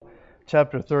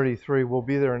chapter 33. We'll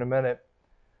be there in a minute.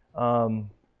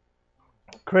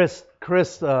 Chris,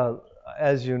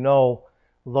 as you know,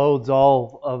 loads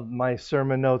all of my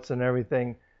sermon notes and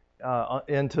everything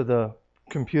into the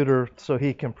computer so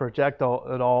he can project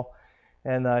it all.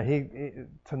 And he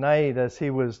tonight, as he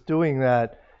was doing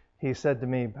that, he said to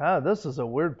me, "This is a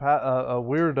weird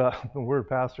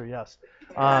pastor." Yes.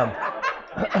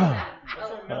 That's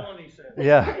what Melanie said.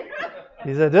 Yeah.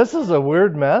 He said, "This is a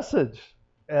weird message."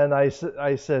 And I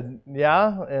said,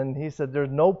 "Yeah." And he said,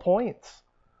 "There's no points."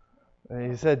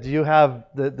 And he said, "Do you have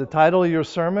the title of your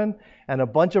sermon and a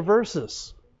bunch of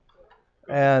verses?"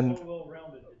 And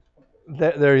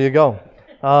there you go.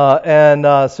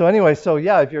 So anyway, so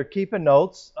yeah, if you're keeping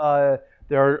notes,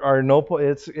 there are no.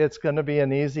 It's going to be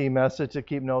an easy message to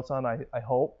keep notes on. I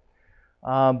hope.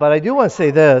 But I do want to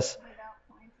say this.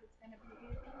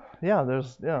 Yeah,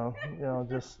 there's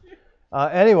just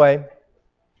anyway.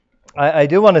 I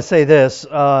do want to say this.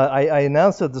 I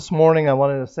announced it this morning. I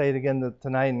wanted to say it again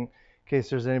tonight in case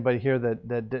there's anybody here that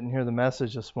didn't hear the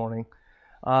message this morning.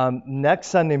 Next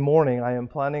Sunday morning, I am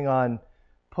planning on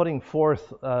putting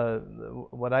forth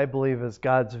what I believe is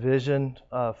God's vision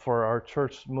for our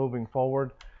church moving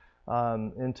forward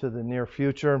into the near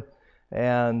future.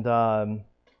 And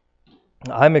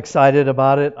I'm excited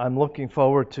about it. I'm looking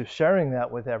forward to sharing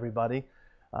that with everybody.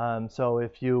 So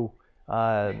if you...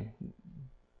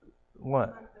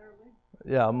 What?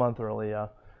 Yeah, a month early, yeah.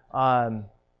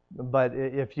 But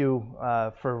if you,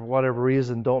 for whatever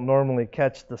reason, don't normally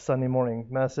catch the Sunday morning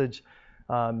message,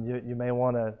 you may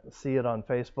want to see it on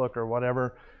Facebook or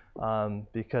whatever,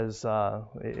 because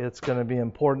it's going to be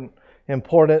important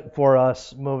for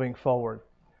us moving forward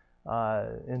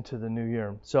into the new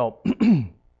year. So,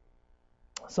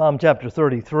 Psalm chapter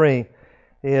 33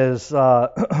 is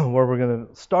where we're going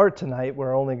to start tonight.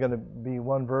 We're only going to be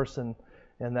one verse in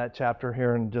that chapter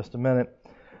here in just a minute.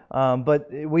 But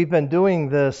we've been doing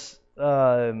this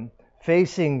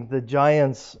Facing the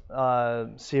Giants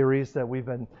series that we've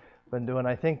been doing.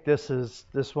 I think this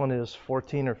one is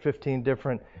 14 or 15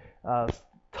 different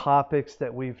topics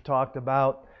that we've talked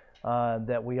about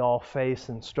that we all face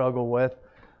and struggle with.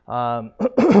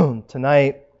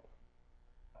 Tonight,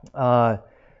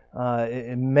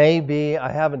 it may be,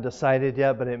 I haven't decided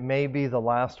yet, but it may be the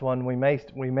last one. We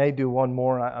may do one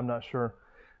more. I'm not sure.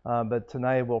 But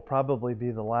tonight will probably be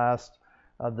the last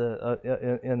of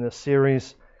in this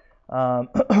series.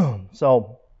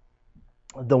 So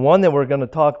the one that we're going to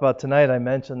talk about tonight, I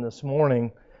mentioned this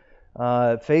morning,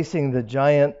 facing the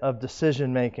giant of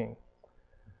decision making.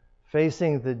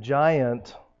 Facing the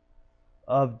giant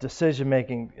of decision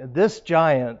making. This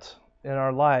giant in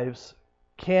our lives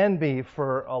can be,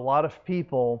 for a lot of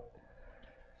people,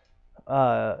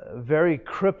 very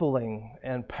crippling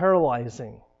and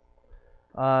paralyzing.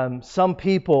 Some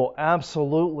people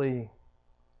absolutely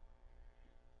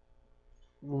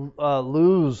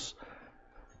lose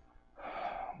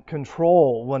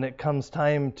control when it comes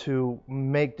time to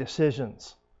make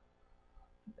decisions.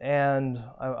 And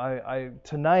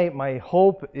tonight, my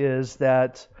hope is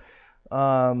that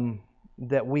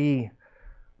we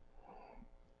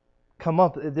come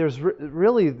up. There's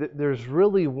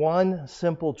really one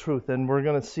simple truth, and we're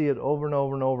going to see it over and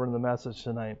over and over in the message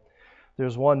tonight.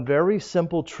 There's one very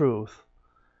simple truth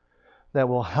that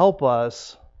will help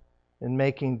us in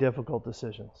making difficult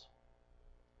decisions.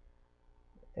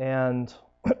 And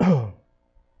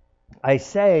I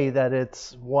say that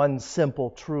it's one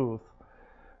simple truth,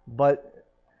 but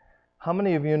how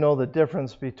many of you know the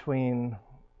difference between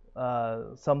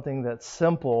something that's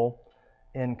simple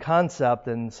in concept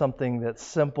and something that's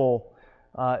simple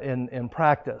in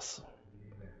practice?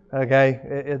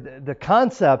 Okay, the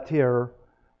concept here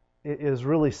is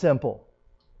really simple.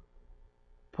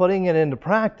 Putting it into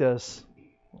practice,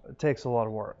 it takes a lot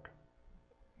of work.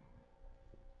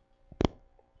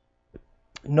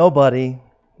 Nobody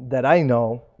that I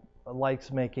know likes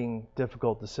making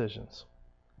difficult decisions.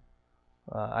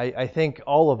 I think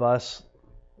all of us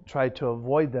try to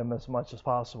avoid them as much as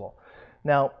possible.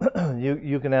 Now,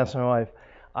 you can ask my wife,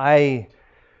 I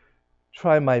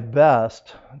try my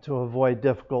best to avoid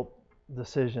difficult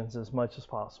decisions as much as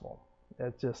possible.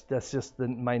 That's just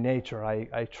my nature.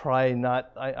 I try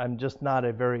not. I'm just not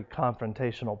a very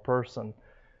confrontational person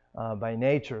by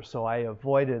nature, so I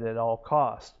avoid it at all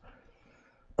costs.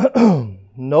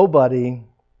 Nobody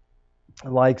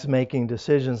likes making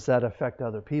decisions that affect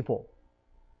other people.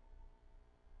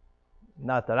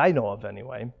 Not that I know of,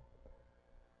 anyway.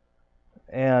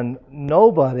 And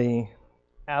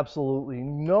absolutely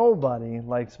nobody,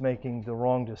 likes making the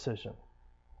wrong decision.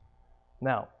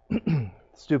 Now,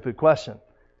 stupid question.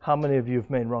 How many of you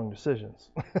have made wrong decisions?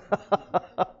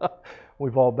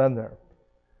 We've all been there.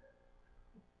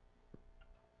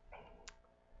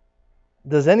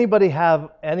 Does anybody have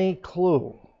any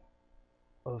clue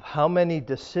of how many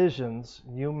decisions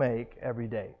you make every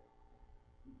day?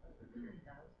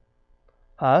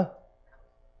 Huh?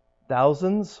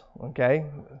 Thousands? Okay.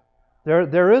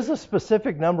 There is a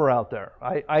specific number out there.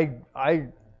 I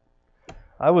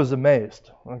was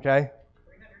amazed. Okay.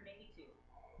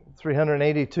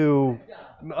 382.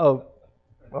 Oh,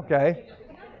 okay.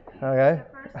 Okay.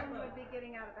 The first one would be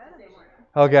getting out of bed in the morning.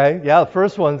 Okay. Yeah, the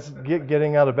first one's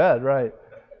getting out of bed, right?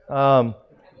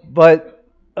 But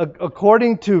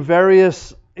according to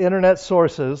various internet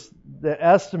sources, the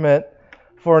estimate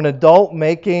for an adult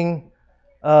making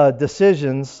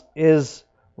decisions is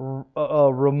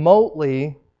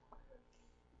remotely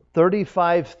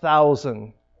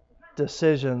 35,000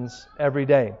 decisions every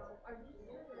day.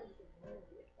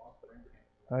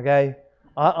 Okay?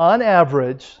 On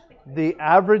average, the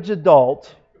average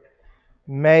adult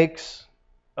makes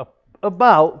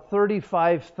about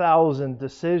 35,000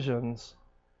 decisions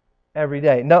every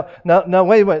day. Now,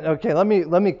 wait. Okay, let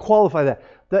me qualify that.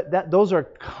 That those are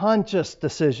conscious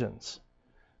decisions.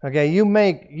 Okay, you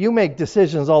make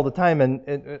decisions all the time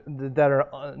and that are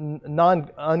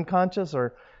unconscious,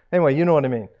 or anyway, you know what I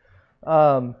mean.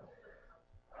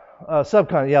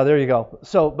 Subconscious. Yeah, there you go.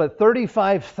 So, but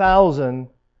 35,000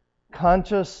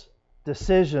 conscious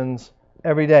decisions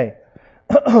every day.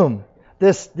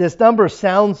 This number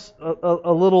sounds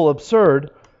a little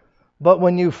absurd, but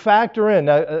when you factor in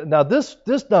now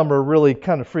this number really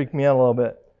kind of freaked me out a little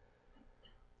bit.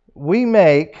 We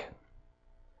make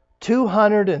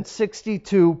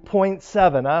 262.7. I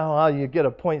don't know how you get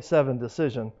a 0.7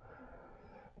 decision,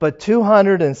 but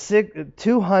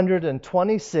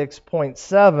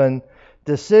 226.7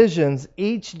 decisions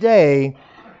each day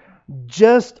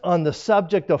just on the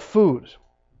subject of food.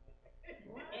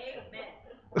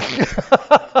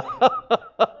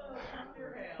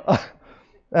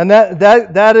 And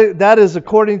that is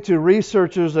according to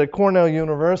researchers at Cornell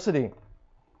University.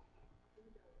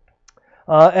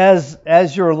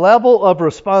 As your level of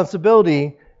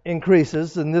responsibility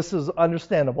increases, and this is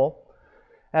understandable,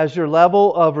 as your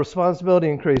level of responsibility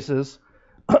increases,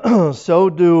 so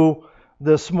do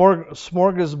the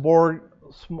smorgasbord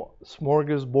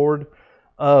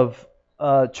of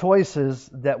choices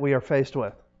that we are faced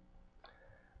with.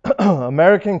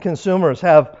 American consumers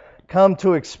have come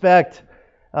to expect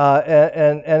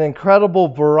an incredible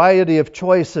variety of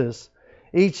choices.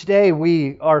 Each day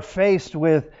we are faced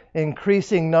with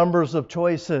increasing numbers of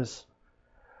choices.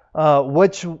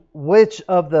 Which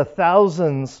of the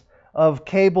thousands of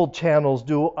cable channels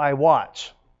do I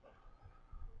watch?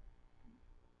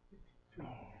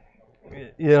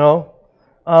 You know,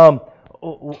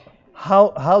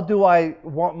 how do I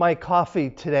want my coffee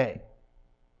today?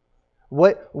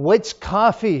 Which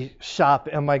coffee shop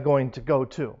am I going to go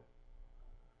to?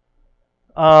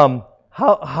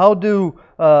 How do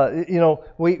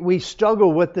we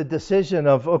struggle with the decision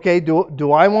of, okay,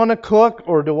 do I want to cook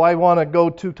or do I want to go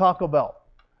to Taco Bell?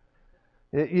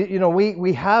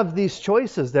 We have these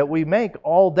choices that we make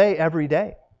all day, every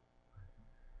day.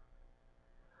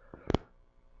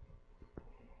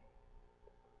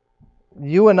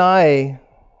 You and I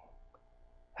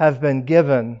have been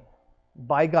given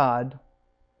by God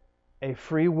a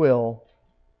free will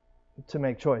to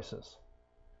make choices.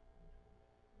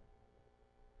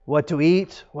 What to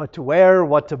eat, what to wear,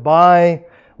 what to buy,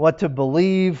 what to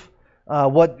believe,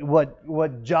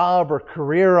 what job or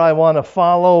career I want to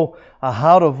follow,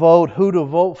 how to vote, who to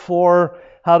vote for,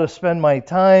 how to spend my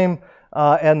time,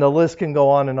 and the list can go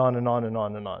on and on and on and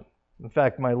on and on. In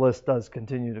fact, my list does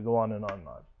continue to go on and on and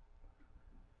on.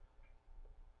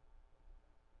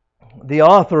 The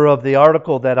author of the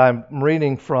article that I'm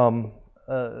reading from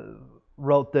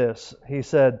wrote this. He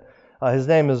said, his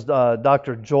name is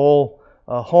Dr. Joel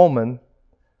Holman.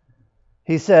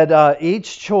 He said,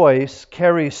 each choice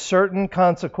carries certain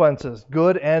consequences,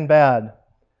 good and bad.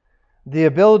 The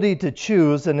ability to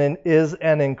choose is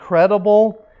an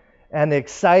incredible and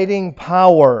exciting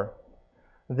power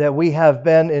that we have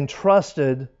been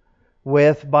entrusted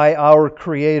with by our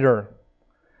Creator,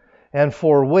 and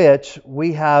for which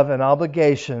we have an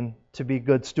obligation to be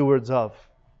good stewards of.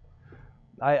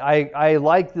 I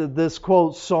like this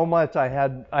quote so much. I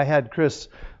had Chris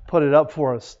put it up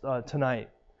for us tonight.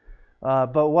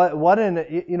 But one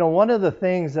of the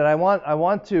things that I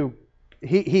want to,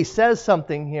 he says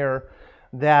something here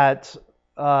that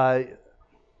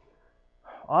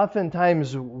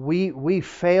oftentimes we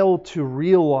fail to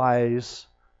realize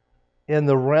in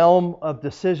the realm of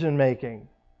decision making.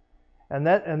 And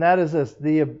that is this: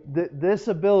 this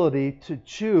ability to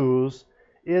choose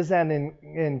is an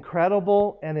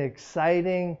incredible and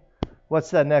exciting,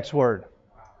 what's that next word?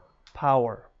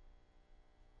 Power.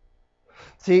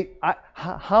 See,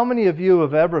 how many of you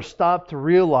have ever stopped to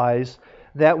realize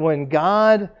that when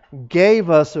God gave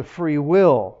us a free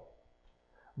will,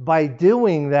 by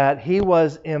doing that, He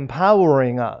was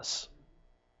empowering us?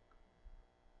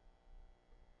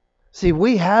 See,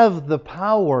 we have the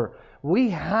power. We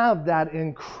have that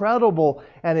incredible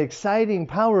and exciting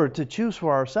power to choose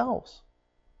for ourselves.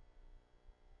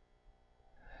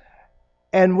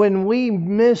 And when we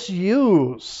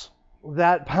misuse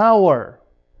that power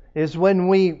is when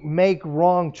we make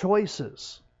wrong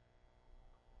choices.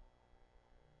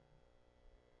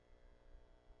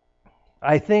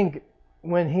 I think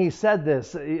when he said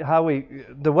this,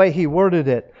 the way he worded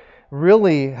it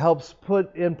really helps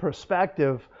put in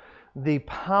perspective the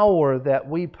power that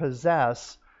we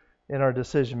possess in our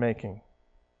decision making.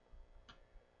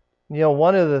 You know,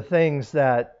 one of the things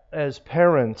that as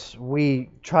parents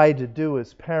we try to do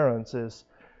as parents is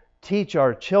teach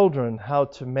our children how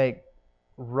to make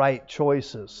right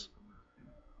choices.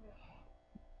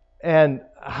 And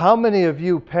how many of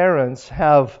you parents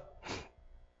have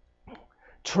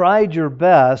tried your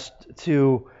best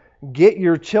to get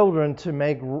your children to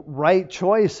make right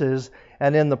choices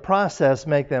and in the process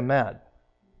make them mad?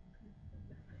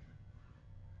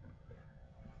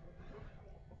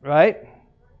 Right?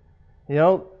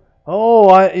 You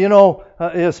know,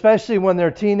 especially when they're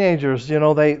teenagers, you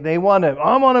know, I want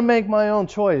to make my own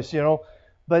choice, you know.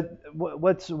 But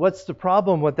what's the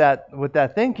problem with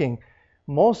that thinking?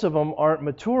 Most of them aren't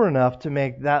mature enough to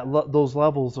make those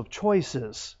levels of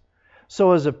choices.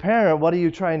 So as a parent, what are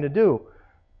you trying to do?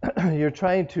 You're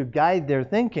trying to guide their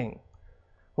thinking.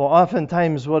 Well,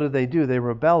 oftentimes, what do? They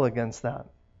rebel against that.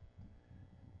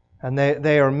 And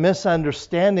they are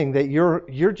misunderstanding that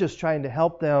you're just trying to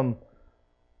help them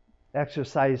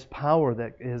exercise power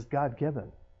that is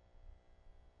God-given.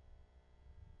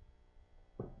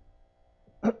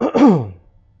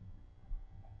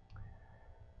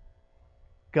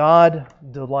 God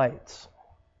delights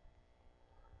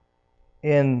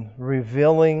in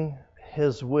revealing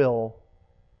His will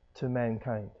to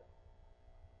mankind.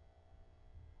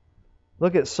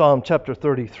 Look at Psalm chapter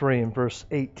 33 and verse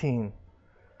 18.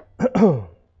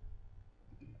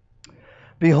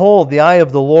 Behold, the eye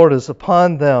of the Lord is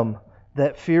upon them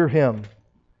that fear Him,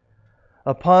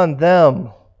 upon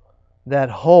them that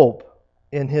hope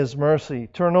in His mercy.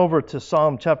 Turn over to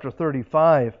Psalm chapter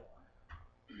 35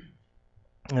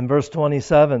 and verse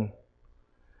 27.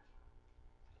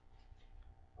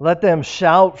 Let them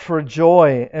shout for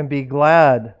joy and be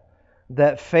glad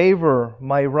that favor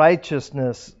my righteous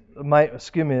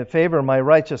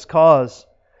cause.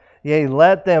 Yea,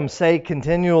 let them say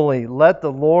continually, let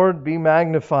the Lord be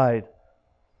magnified,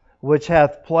 which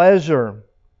hath pleasure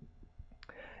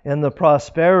in the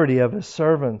prosperity of His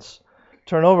servants.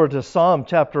 Turn over to Psalm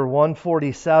chapter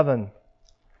 147.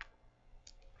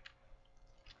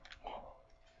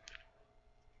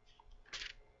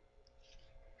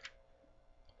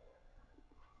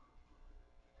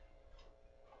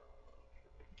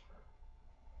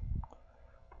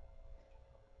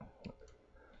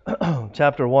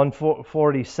 Chapter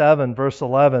 147, verse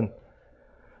 11.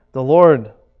 The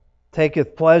Lord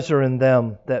taketh pleasure in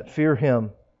them that fear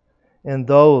Him, in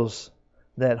those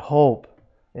that hope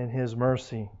in His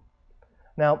mercy.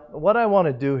 Now, what I want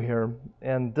to do here,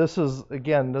 and this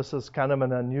is kind of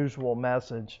an unusual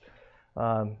message.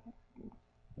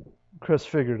 Chris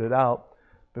figured it out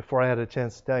before I had a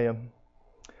chance to tell you.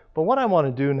 But what I want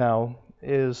to do now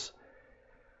is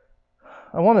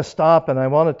I want to stop and I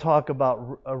want to talk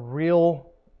about a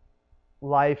real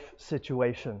life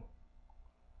situation.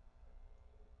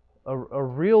 A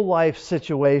real life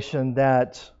situation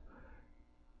that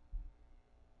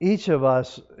each of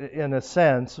us, in a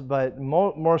sense, but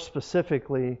more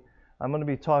specifically, I'm going to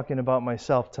be talking about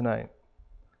myself tonight.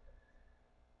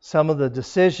 Some of the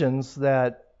decisions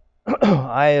that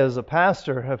I, as a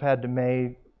pastor, have had to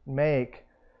make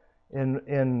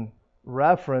in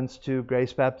reference to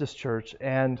Grace Baptist Church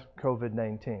and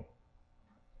COVID-19.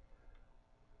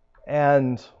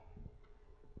 And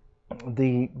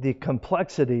the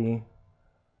complexity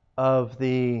of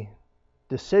the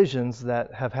decisions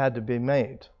that have had to be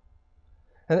made.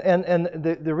 And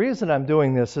the reason I'm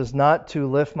doing this is not to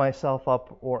lift myself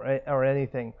up or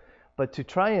anything, but to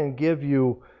try and give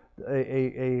you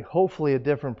a hopefully a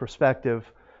different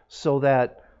perspective so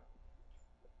that,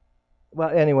 well,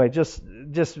 anyway, just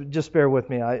bear with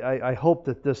me. I hope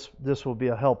that this will be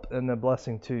a help and a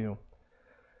blessing to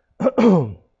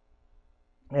you.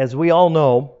 As we all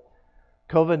know,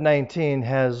 COVID-19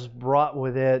 has brought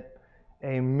with it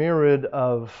a myriad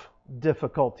of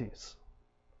difficulties,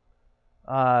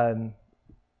 to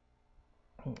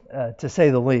say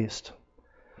the least.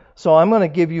 So I'm going to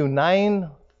give you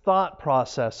 9 thought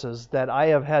processes that I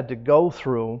have had to go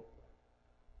through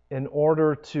in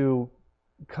order to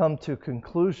come to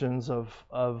conclusions of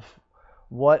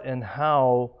what and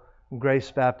how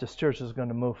Grace Baptist Church is going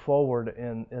to move forward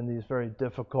in these very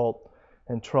difficult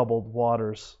and troubled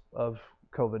waters of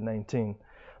COVID-19.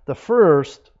 The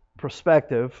first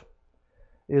perspective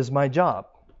is my job.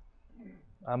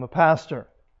 I'm a pastor.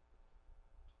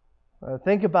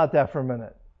 Think about that for a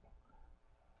minute.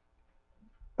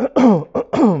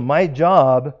 My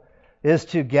job is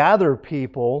to gather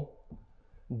people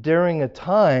during a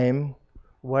time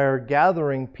where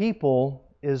gathering people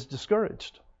is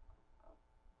discouraged.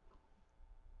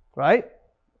 Right?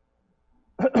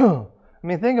 I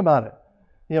mean, think about it.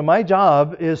 You know, my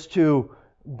job is to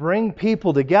bring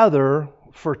people together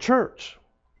for church.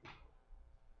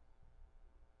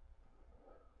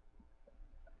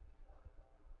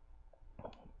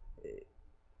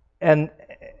 And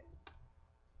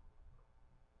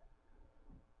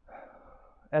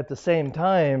at the same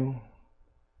time,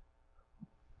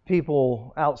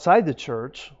 people outside the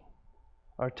church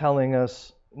are telling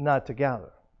us not to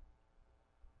gather.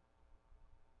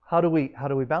 How do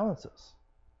we balance this?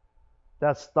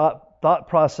 That's thought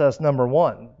process number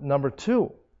 1. Number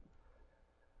 2,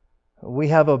 we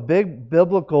have a big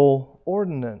biblical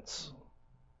ordinance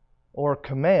or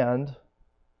command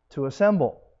to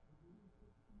assemble.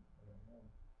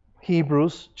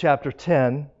 Hebrews chapter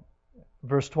 10,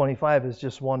 verse 25 is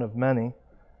just one of many,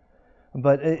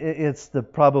 but it's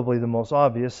probably the most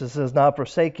obvious. It says, "Not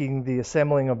forsaking the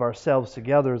assembling of ourselves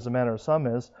together as the manner of some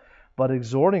is, but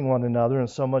exhorting one another, and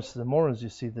so much the more as you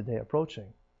see the day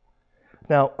approaching."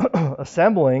 Now,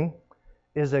 assembling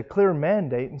is a clear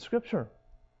mandate in Scripture.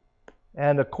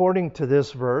 And according to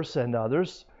this verse and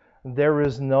others, there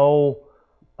is no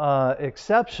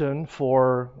exception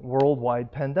for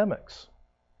worldwide pandemics.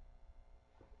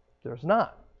 There's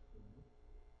not.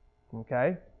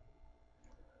 Okay?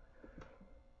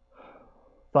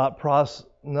 Thought process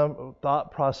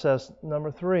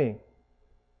number 3.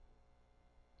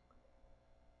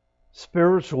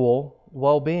 Spiritual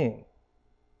well-being.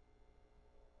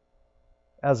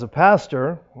 As a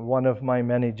pastor, one of my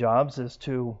many jobs is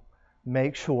to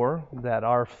make sure that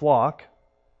our flock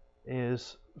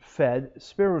is fed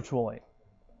spiritually.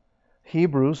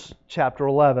 Hebrews chapter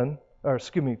 13,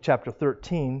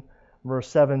 verse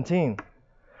 17.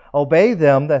 "Obey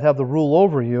them that have the rule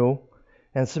over you,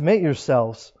 and submit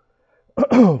yourselves,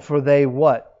 for they"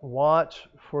 what? "Watch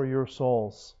for your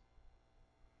souls,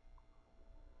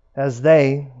 as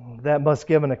they that must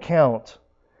give an account,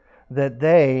 that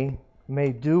they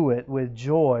may do it with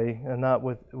joy and not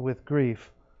with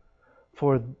grief,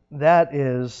 for that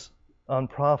is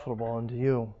unprofitable unto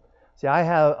you." See,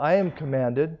 I am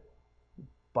commanded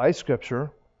by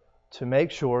Scripture to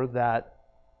make sure that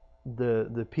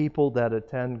the people that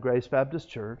attend Grace Baptist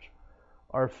Church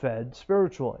are fed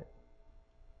spiritually.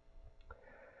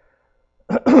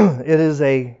 It is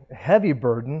a heavy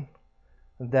burden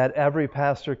that every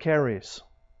pastor carries.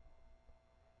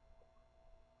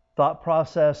 Thought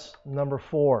process number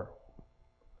 4.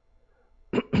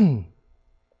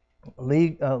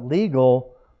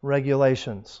 Legal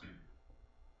regulations.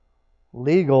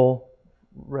 Legal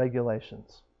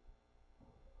regulations.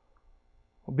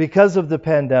 Because of the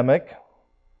pandemic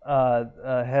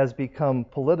has become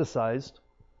politicized,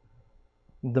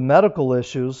 the medical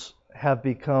issues have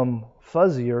become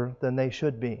fuzzier than they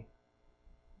should be.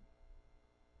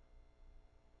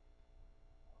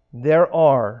 There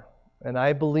are, and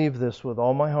I believe this with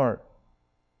all my heart,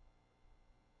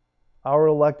 our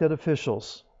elected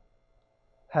officials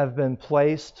have been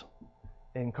placed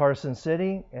in Carson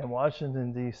City and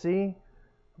Washington, D.C.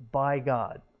 by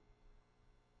God.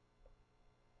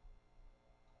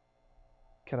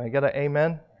 Can I get an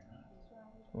amen?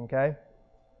 Okay?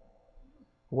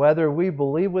 Whether we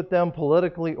believe with them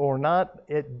politically or not,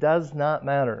 it does not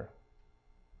matter.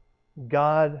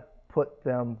 God put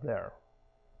them there.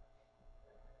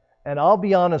 And I'll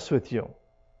be honest with you.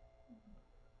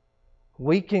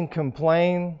 We can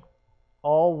complain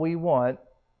all we want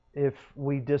if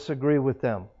we disagree with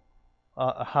them,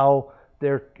 how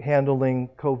they're handling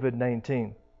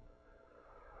COVID-19.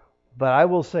 But I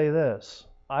will say this,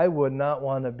 I would not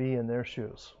want to be in their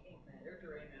shoes.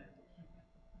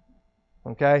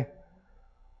 Okay?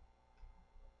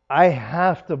 I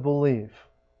have to believe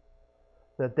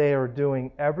that they are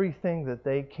doing everything that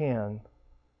they can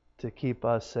to keep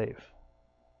us safe.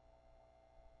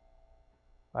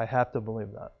 I have to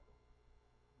believe that.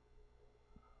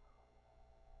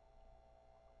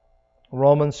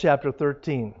 Romans chapter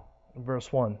 13,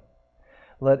 verse 1.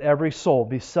 Let every soul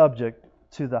be subject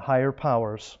to the higher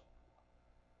powers,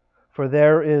 for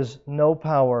there is no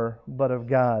power but of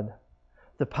God.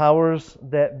 The powers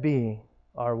that be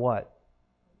are what?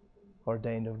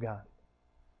 Ordained of God.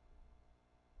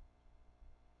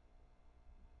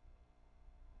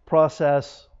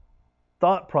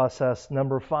 Thought process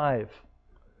number 5.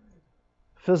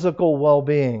 Physical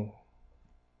well-being.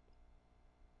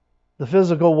 The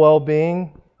physical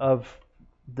well-being of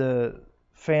the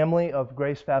family of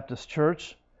Grace Baptist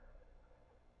Church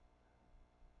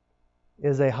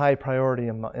is a high priority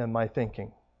in my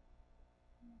thinking.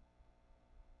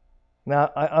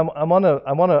 Now, I'm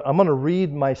gonna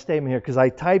read my statement here because I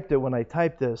typed it when I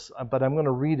typed this, but I'm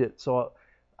gonna read it. So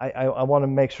I want to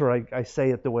make sure I say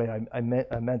it the way I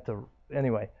meant to.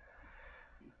 Anyway,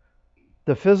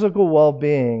 the physical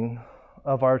well-being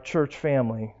of our church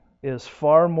family is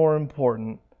far more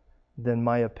important than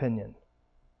my opinion.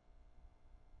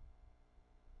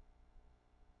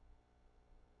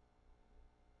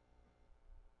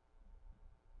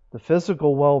 The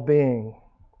physical well-being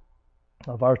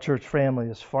of our church family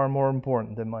is far more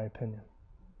important than my opinion.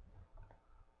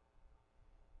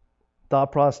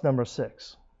 Thought process number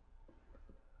 6.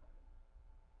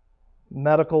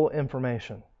 Medical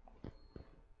information.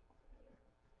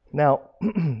 Now,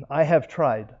 I have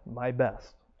tried my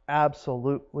best,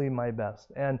 absolutely my best.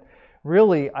 And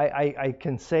really, I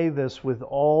can say this with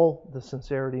all the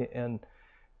sincerity and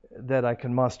that I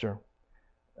can muster.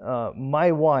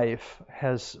 My wife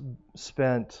has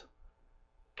spent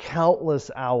countless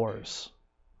hours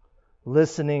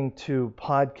listening to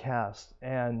podcasts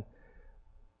and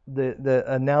the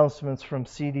announcements from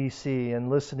CDC and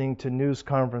listening to news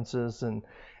conferences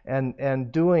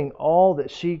and doing all that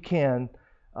she can.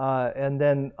 And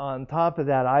then on top of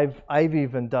that, I've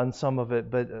even done some of it,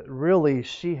 but really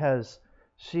she has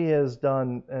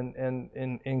done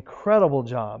an incredible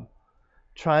job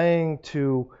trying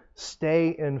to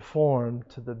stay informed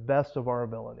to the best of our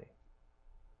ability.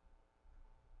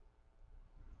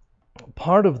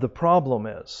 Part of the problem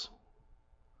is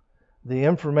the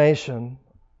information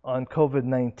on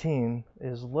COVID-19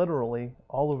 is literally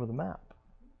all over the map.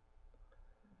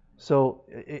 So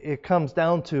it comes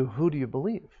down to, who do you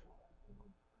believe?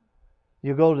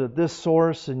 You go to this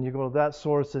source and you go to that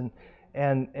source, and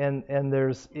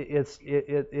there's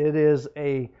it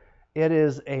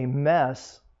is a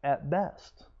mess at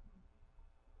best,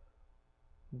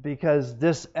 because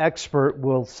this expert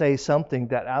will say something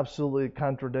that absolutely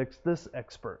contradicts this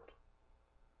expert.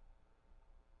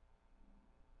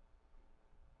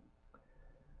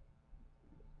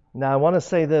 Now I want to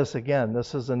say this again.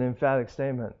 This is an emphatic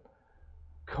statement.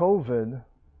 COVID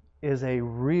is a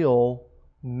real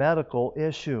medical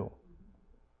issue.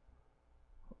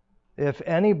 If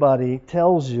anybody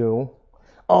tells you,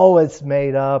 oh, it's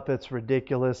made up, it's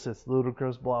ridiculous, it's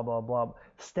ludicrous, blah, blah, blah,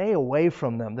 stay away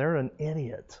from them. They're an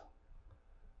idiot.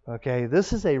 Okay,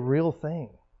 this is a real thing.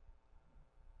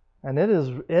 And it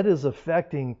is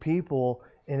affecting people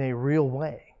in a real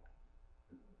way.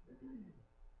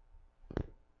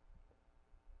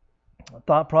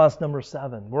 Thought process number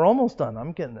 7. We're almost done.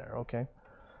 I'm getting there, okay?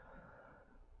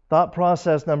 Thought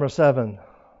process number 7.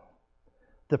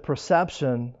 The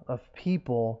perception of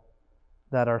people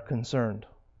that are concerned.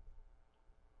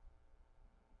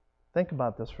 Think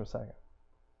about this for a second.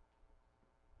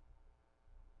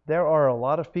 There are a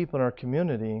lot of people in our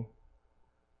community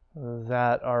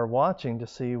that are watching to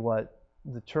see what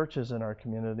the churches in our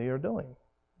community are doing.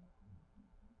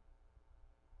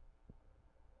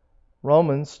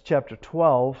 Romans chapter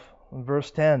 12,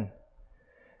 verse 10.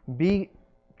 Be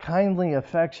kindly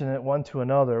affectionate one to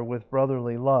another with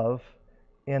brotherly love,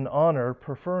 in honor,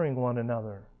 preferring one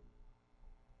another.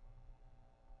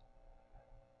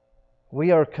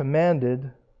 We are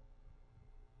commanded,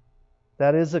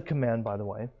 that is a command, by the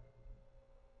way,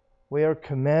 we are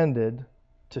commanded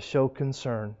to show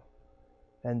concern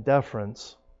and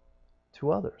deference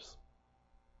to others.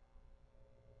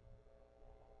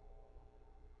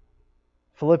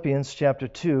 Philippians chapter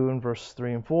 2 and verse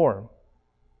 3 and 4.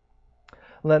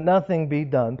 Let nothing be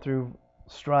done through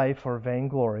strife or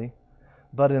vainglory,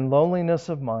 but in lowliness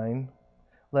of mind,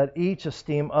 let each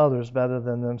esteem others better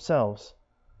than themselves.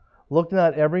 Look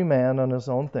not every man on his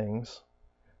own things,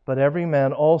 but every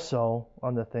man also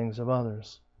on the things of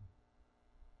others.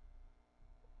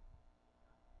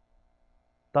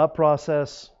 Thought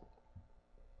process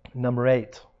number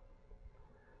 8.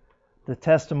 The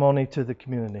testimony to the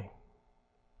community.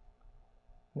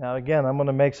 Now again, I'm going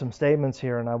to make some statements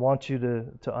here, and I want you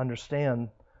to understand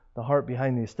the heart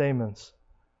behind these statements.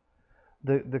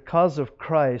 the cause of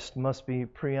Christ must be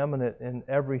preeminent in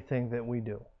everything that we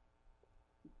do.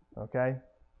 Okay?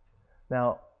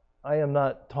 Now, I am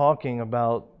not talking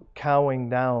about cowing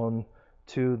down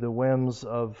to the whims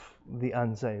of the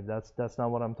unsaved. That's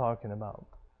not what I'm talking about.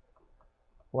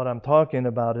 What I'm talking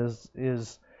about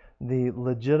is the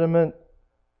legitimate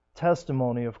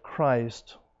testimony of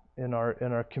Christ in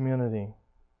our community.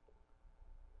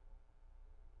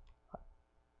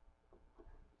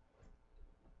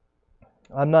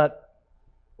 I'm not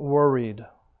worried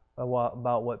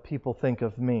about what people think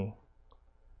of me,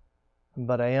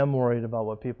 but I am worried about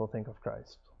what people think of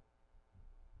Christ.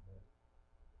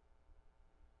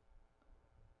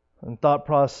 And thought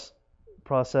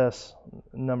process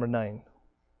number 9,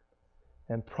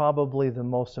 and probably the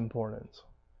most important,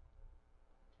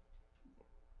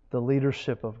 the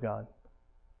leadership of God.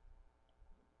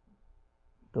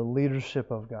 The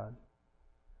leadership of God.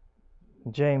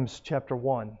 James chapter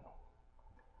 1,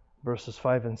 verses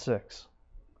 5 and 6.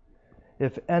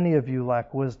 If any of you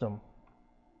lack wisdom,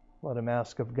 let him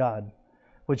ask of God,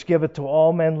 which giveth to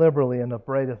all men liberally and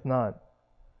upbraideth not.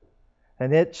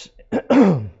 And it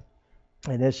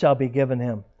shall be given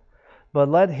him. But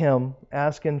let him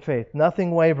ask in faith,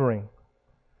 nothing wavering.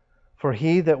 For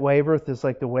he that wavereth is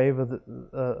like the wave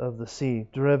of the sea,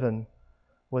 driven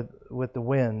with the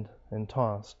wind and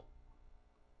tossed.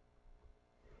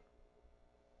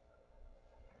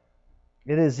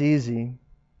 It is easy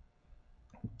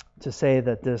to say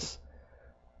that this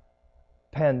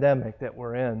pandemic that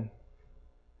we're in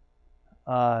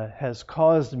has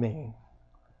caused me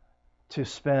to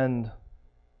spend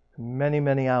many,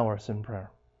 many hours in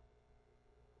prayer.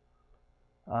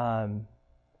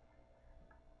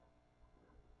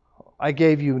 I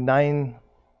gave you 9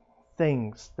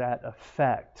 things that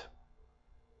affect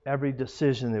every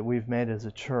decision that we've made as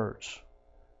a church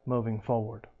moving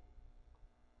forward.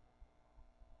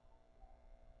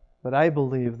 But I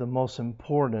believe the most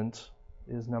important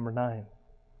is number 9.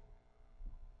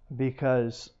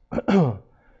 Because I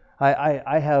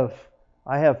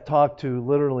have talked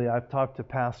to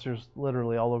pastors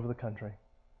literally all over the country.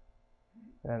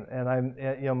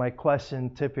 And my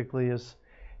question typically is,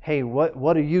 hey,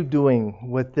 what are you doing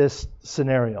with this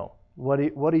scenario? What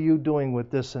are you doing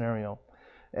with this scenario?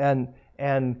 And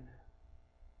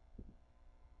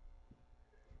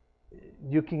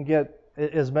you can get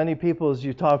as many people as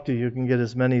you talk to, you can get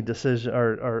as many decisions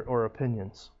or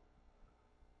opinions.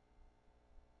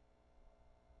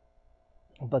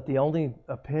 But the only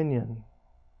opinion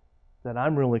that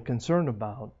I'm really concerned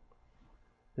about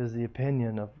is the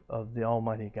opinion of the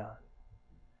Almighty God.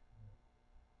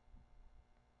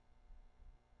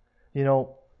 You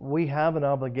know, we have an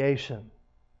obligation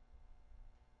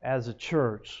as a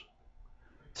church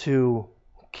to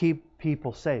keep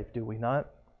people safe, do we not?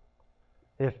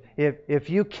 If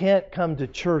you can't come to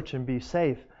church and be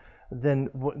safe, then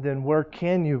where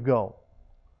can you go?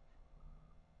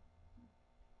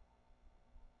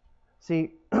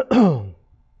 See,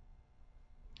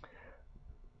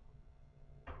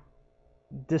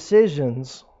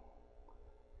 decisions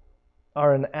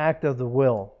are an act of the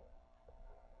will,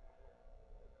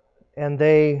 and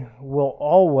they will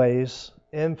always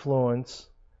influence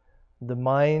the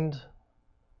mind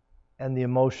and the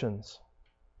emotions.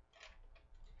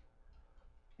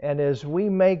 And as we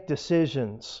make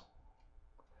decisions,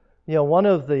 you know, one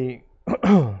of the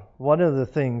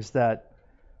things that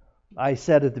I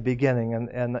said at the beginning,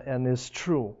 and is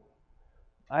true,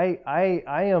 I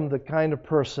am the kind of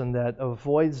person that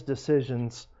avoids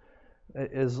decisions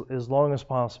as long as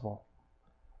possible.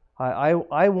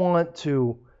 I want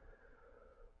to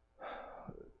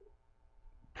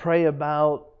pray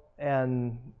about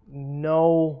and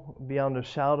know beyond a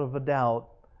shadow of a doubt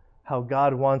how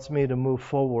God wants me to move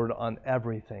forward on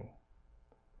everything.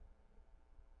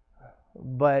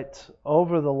 But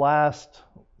over the last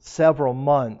several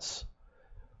months,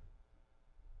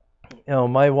 you know,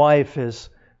 my wife has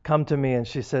come to me and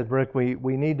she said, Rick, we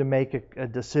need to make a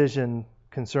decision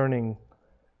concerning,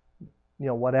 you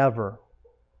know, whatever.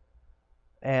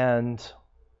 And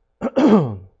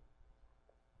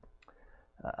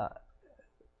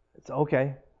it's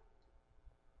okay.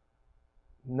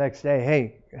 Next day,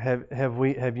 hey,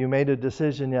 have you made a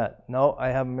decision yet? No, I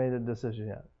haven't made a decision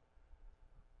yet.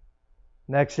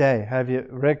 Next day, have you,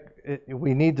 Rick?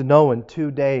 We need to know in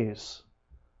 2 days.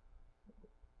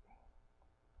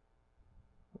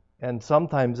 And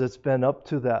sometimes it's been up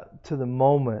to the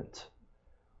moment.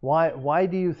 Why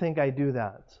do you think I do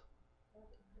that?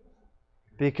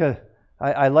 Because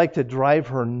I like to drive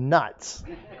her nuts.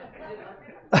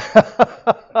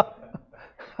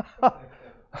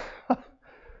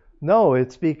 No,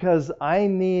 it's because I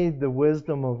need the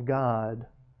wisdom of God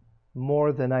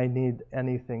more than I need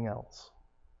anything else.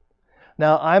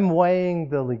 Now I'm weighing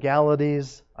the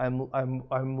legalities. I'm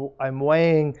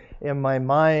weighing in my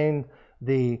mind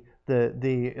the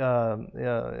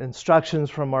instructions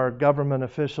from our government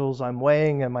officials. I'm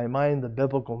weighing in my mind the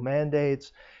biblical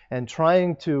mandates and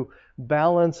trying to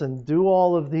balance and do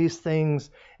all of these things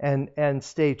and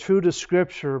stay true to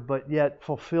Scripture, but yet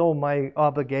fulfill my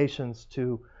obligations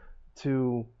to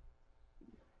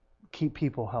keep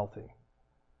people healthy.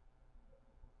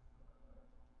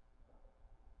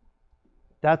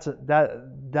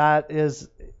 That is,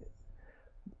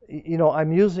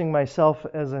 I'm using myself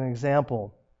as an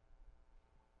example,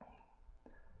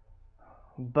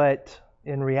 but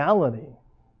in reality,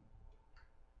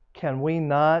 can we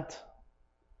not?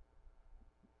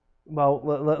 Well,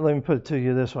 let me put it to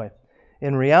you this way.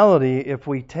 In reality, if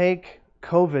we take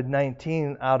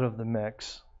COVID-19 out of the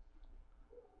mix,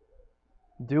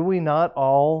 do we not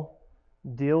all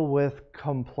deal with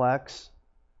complex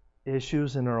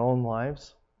issues in our own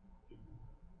lives?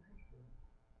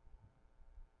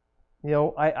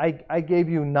 I gave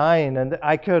you 9, and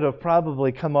I could have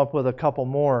probably come up with a couple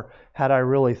more had I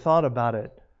really thought about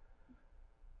it.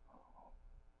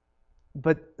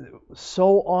 But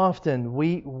so often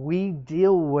we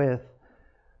deal with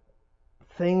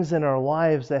things in our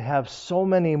lives that have so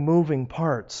many moving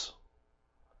parts.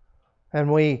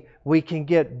 And we can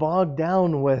get bogged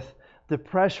down with the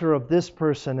pressure of this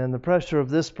person and the pressure of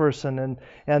this person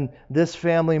and this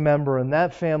family member and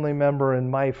that family member and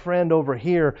my friend over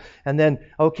here, and then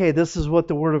okay, this is what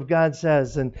the Word of God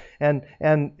says, and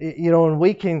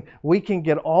we can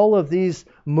get all of these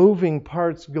moving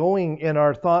parts going in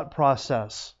our thought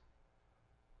process.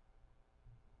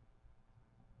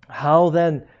 How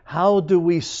do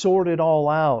we sort it all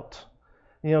out?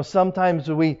 Sometimes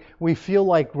we feel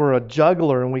like we're a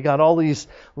juggler and we got all these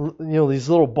these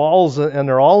little balls and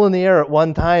they're all in the air at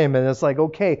one time, and it's like,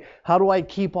 okay, how do I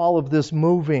keep all of this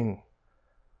moving?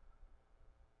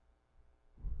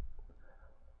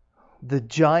 The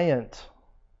giant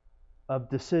of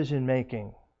decision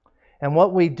making. And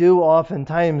what we do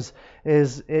oftentimes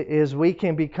is we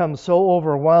can become so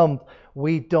overwhelmed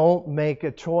we don't make a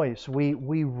choice. We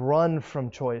run from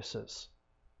choices.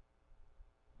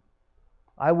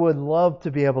 I would love to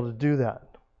be able to do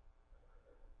that,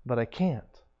 but I can't,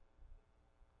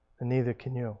 and neither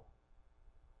can you.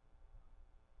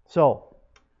 So,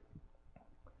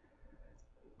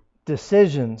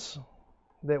 decisions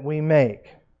that we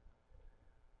make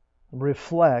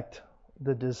reflect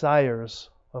the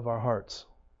desires of our hearts.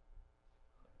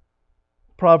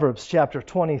 Proverbs chapter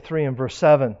 23 and verse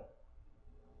 7.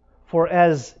 For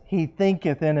as he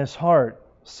thinketh in his heart,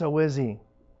 so is he.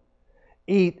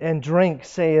 Eat and drink,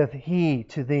 saith he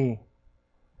to thee,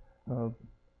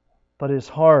 but his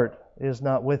heart is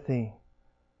not with thee.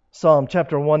 Psalm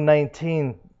chapter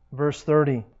 119, verse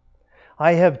 30.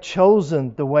 I have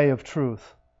chosen the way of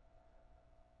truth.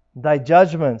 Thy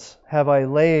judgments have I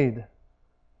laid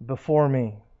before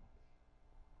me.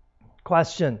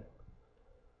 Question.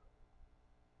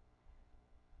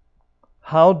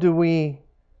 How do we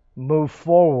move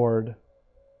forward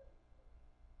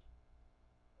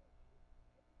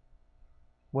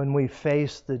when we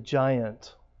face the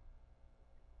giant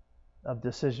of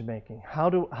decision making? How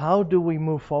do we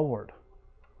move forward?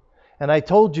 And I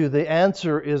told you the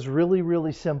answer is really,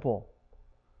 really simple.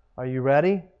 Are you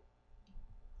ready?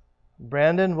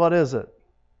 Brandon, what is it?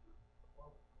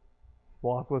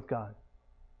 Walk with God.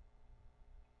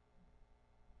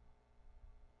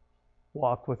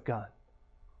 Walk with God.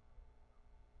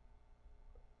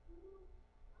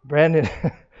 Brandon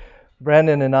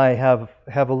and I have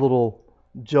a little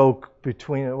joke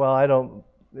between. Well, I don't.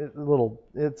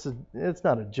 It's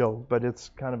not a joke, but it's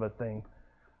kind of a thing.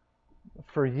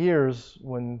 For years,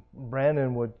 when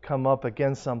Brandon would come up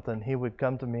against something, he would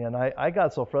come to me, and I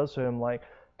got so frustrated. I'm like,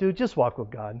 dude, just walk with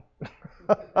God.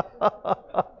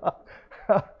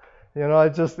 I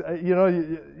just,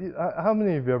 how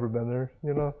many of you ever been there?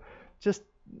 Just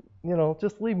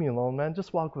leave me alone, man.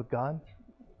 Just walk with God.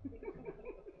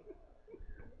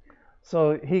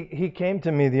 So he came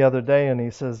to me the other day and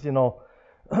he says,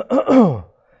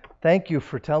 thank you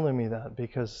for telling me that,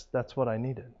 because that's what I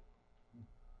needed.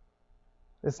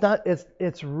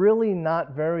 It's really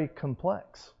not very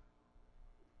complex.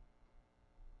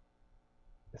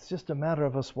 It's just a matter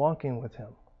of us walking with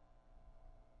Him.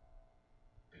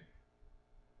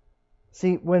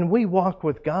 See, when we walk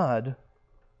with God,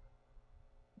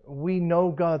 we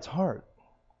know God's heart.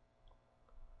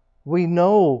 We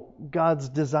know God's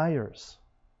desires.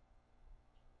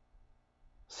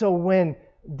 So when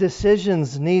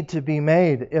decisions need to be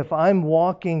made. If I'm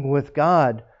walking with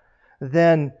God,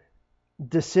 then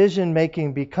decision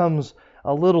making becomes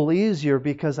a little easier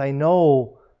because I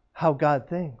know how God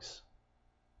thinks.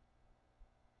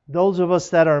 Those of us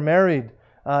that are married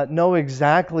know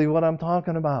exactly what I'm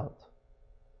talking about.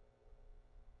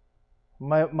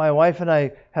 My wife and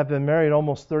I have been married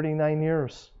almost 39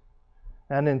 years.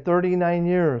 And in 39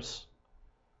 years,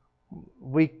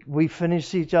 we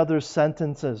finish each other's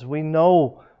sentences. We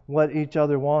know what each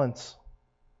other wants.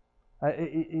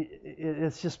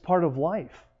 It's just part of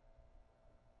life.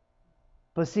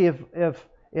 But see,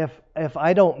 if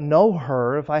I don't know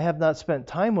her, if I have not spent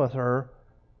time with her,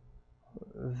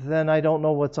 then I don't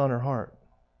know what's on her heart.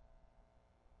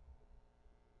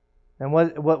 And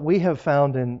what we have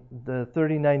found in the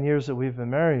 39 years that we've been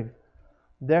married,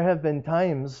 there have been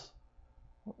times,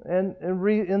 and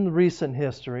in the recent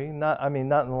history, not in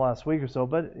the last week or so,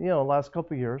 but the last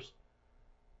couple of years,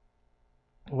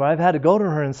 where I've had to go to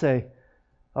her and say,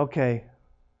 okay,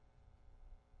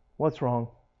 what's wrong?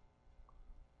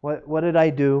 What did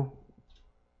I do?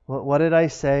 What did I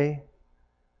say?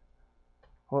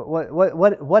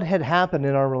 What had happened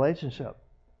in our relationship?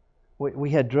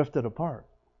 We had drifted apart.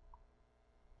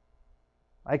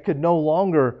 I could no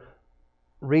longer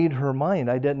read her mind.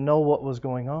 I didn't know what was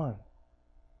going on.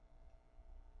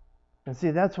 And see,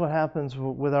 that's what happens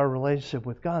with our relationship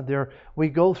with God. We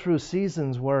go through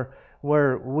seasons where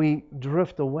we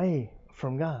drift away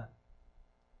from God.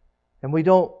 And we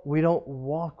don't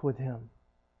walk with Him.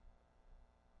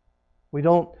 We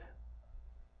don't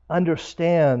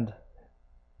understand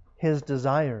His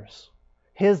desires.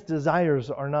 His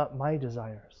desires are not my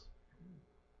desires.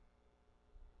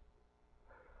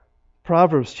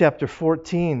 Proverbs chapter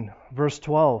 14, verse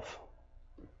 12.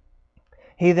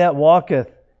 He that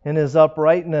walketh in his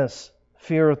uprightness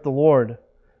feareth the Lord,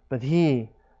 but he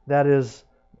that is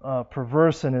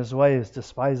perverse in his ways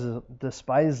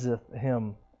despiseth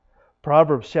him.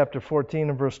 Proverbs chapter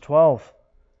 14 and verse 12.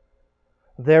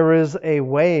 There is a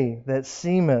way that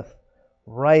seemeth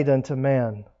right unto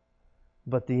man,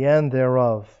 but the end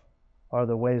thereof are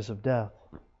the ways of death.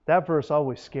 That verse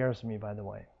always scares me, by the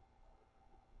way.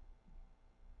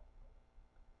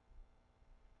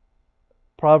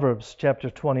 Proverbs chapter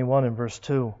 21 and verse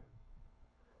 2.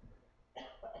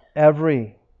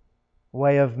 Every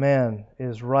way of man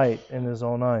is right in his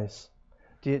own eyes.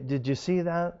 Did you see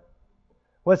that?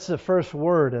 What's the first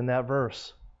word in that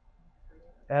verse?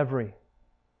 Every.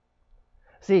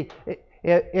 See,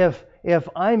 if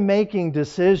I'm making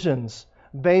decisions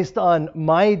based on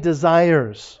my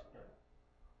desires,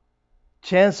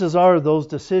 chances are those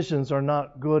decisions are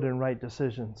not good and right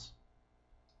decisions.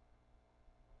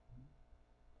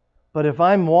 But if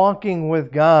I'm walking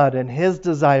with God and His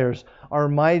desires are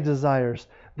my desires,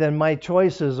 then my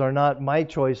choices are not my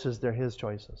choices, they're His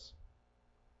choices.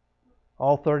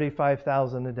 All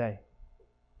 35,000 a day.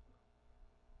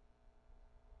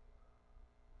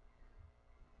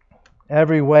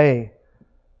 Every way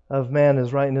of man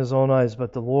is right in his own eyes,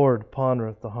 but the Lord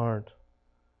pondereth the heart.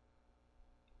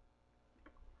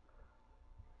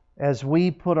 As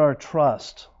we put our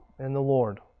trust in the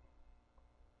Lord,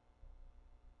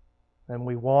 and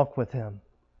we walk with Him,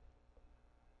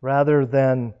 rather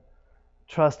than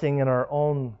trusting in our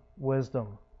own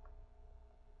wisdom,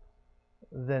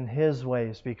 then His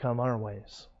ways become our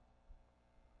ways.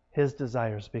 His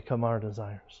desires become our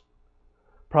desires.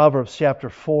 Proverbs chapter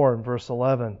 4 and verse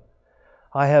 11.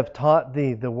 I have taught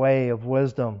thee the way of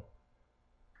wisdom.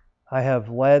 I have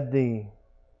led thee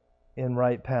in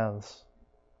right paths.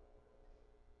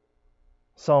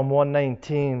 Psalm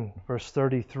 119 verse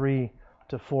 33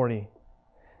 to 40.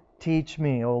 Teach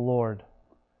me, O Lord,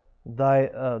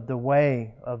 the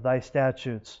way of thy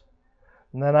statutes,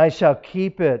 and then I shall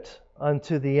keep it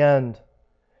unto the end.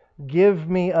 Give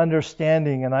me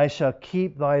understanding, and I shall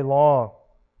keep thy law.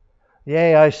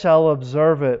 Yea, I shall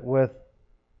observe it with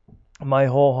my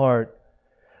whole heart.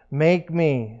 Make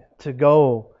me to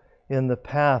go in the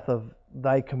path of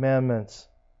thy commandments,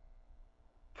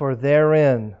 for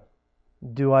therein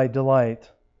do I delight.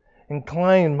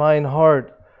 Incline mine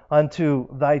heart unto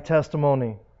thy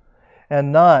testimony,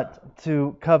 and not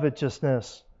to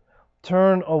covetousness.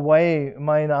 Turn away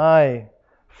mine eye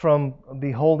from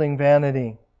beholding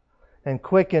vanity, and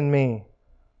quicken me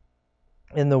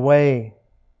in the way,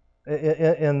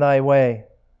 in thy way.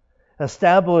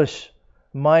 Establish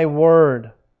my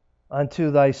word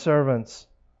unto thy servant,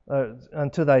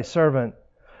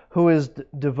 who is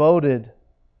devoted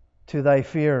to thy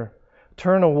fear.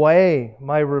 Turn away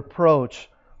my reproach,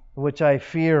 which I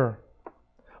fear,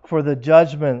 for the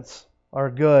judgments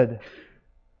are good.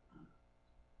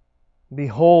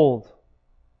 Behold,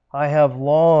 I have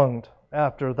longed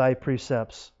after thy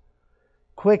precepts.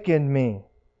 Quicken me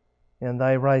in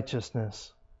thy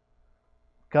righteousness.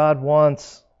 God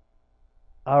wants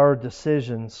our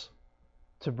decisions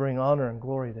to bring honor and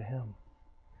glory to Him.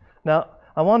 Now,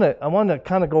 I want to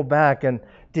kind of go back, and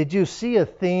did you see a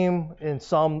theme in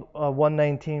Psalm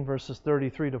 119 verses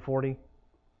 33 to 40?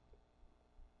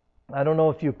 I don't know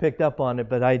if you picked up on it,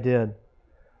 but I did.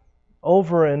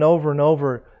 Over and over and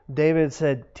over, David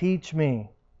said, "Teach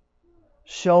me,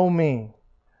 show me,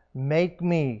 make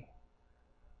me,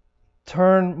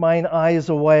 turn mine eyes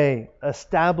away,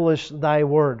 establish thy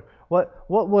word." What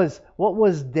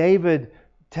was David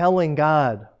telling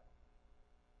God?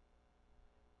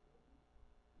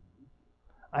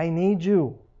 I need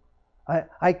you.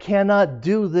 I cannot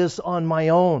do this on my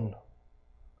own.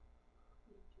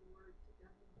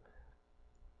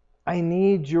 I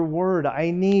need your word.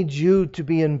 I need you to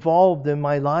be involved in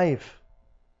my life.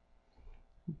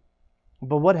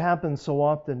 But what happens so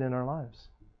often in our lives?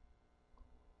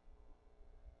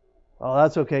 Oh,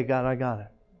 that's okay, God, I got it.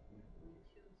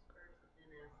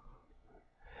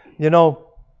 You know,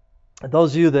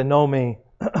 those of you that know me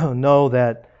know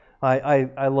that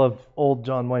I love old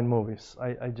John Wayne movies.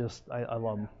 I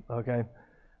love them, okay?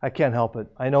 I can't help it.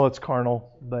 I know it's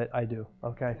carnal, but I do,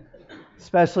 okay?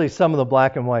 Especially some of the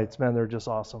black and whites, man, they're just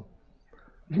awesome.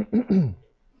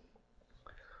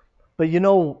 But you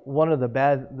know, one of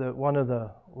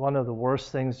the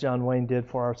worst things John Wayne did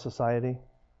for our society?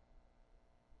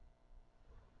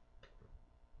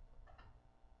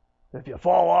 If you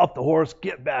fall off the horse,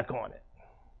 get back on it.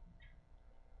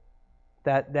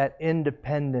 That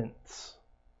independence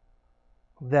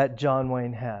that John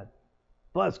Wayne had.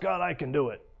 Bless God, I can do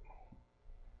it.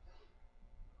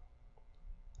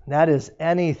 That is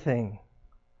anything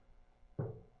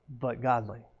but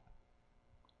godly.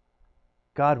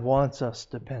 God wants us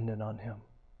dependent on Him.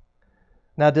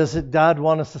 Now, does God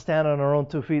want us to stand on our own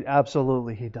 2 feet?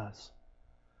 Absolutely, He does.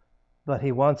 But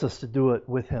He wants us to do it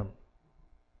with Him.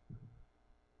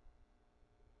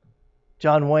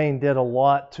 John Wayne did a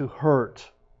lot to hurt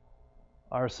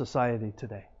our society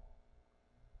today.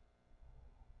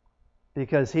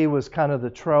 Because he was kind of the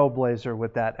trailblazer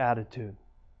with that attitude.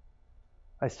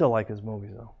 I still like his movies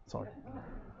though. Sorry.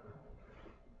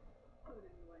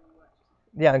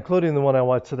 Yeah, including the one I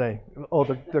watched today. Oh,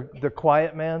 the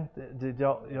Quiet Man. Did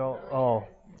y'all, oh,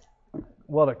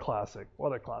 what a classic.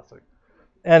 What a classic.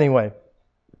 Anyway.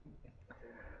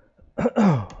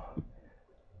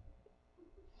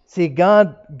 See,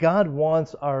 God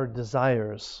wants our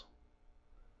desires,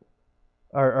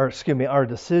 our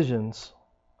decisions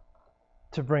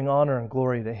to bring honor and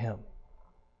glory to Him.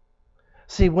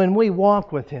 See, when we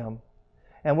walk with Him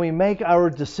and we make our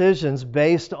decisions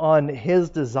based on His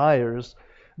desires,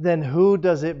 then who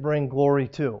does it bring glory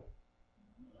to?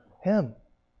 Him.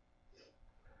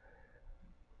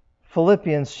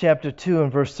 Philippians chapter 2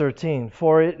 and verse 13.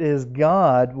 For it is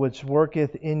God which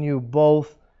worketh in you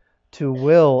both to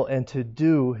will and to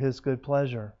do His good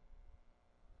pleasure.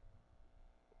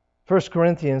 1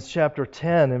 Corinthians chapter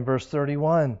 10 and verse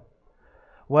 31.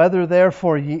 Whether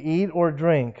therefore ye eat or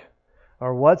drink,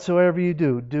 or whatsoever you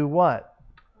do, do what?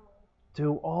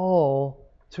 Do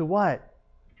all to what?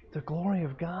 The glory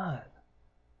of God.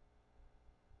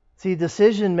 See,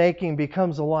 decision making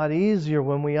becomes a lot easier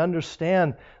when we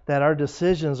understand that our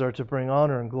decisions are to bring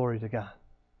honor and glory to God,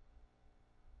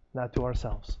 not to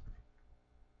ourselves.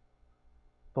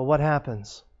 But what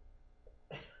happens?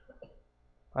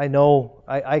 I know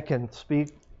I can speak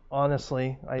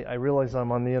honestly. I realize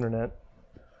I'm on the internet.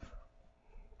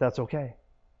 That's okay.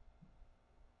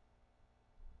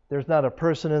 There's not a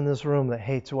person in this room that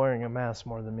hates wearing a mask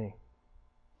more than me.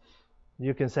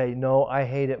 You can say, no, I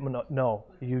hate it. No,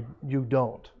 you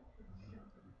don't.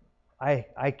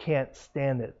 I can't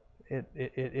stand it.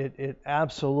 It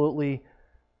absolutely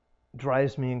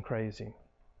drives me crazy.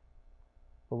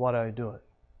 But why do I do it?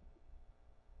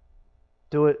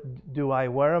 Do I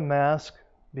wear a mask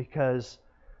because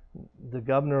the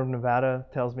governor of Nevada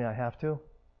tells me I have to?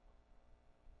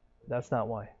 That's not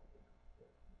why.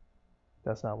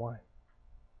 That's not why.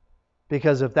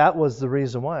 Because if that was the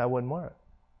reason why, I wouldn't wear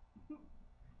it.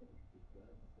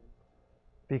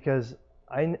 Because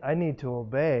I need to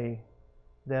obey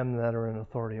them that are in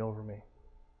authority over me.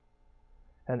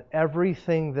 And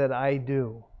everything that I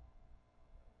do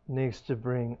needs to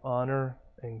bring honor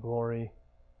and glory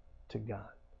to God.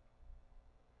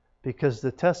 Because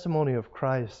the testimony of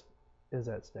Christ is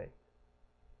at stake.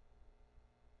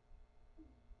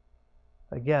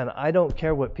 Again, I don't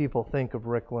care what people think of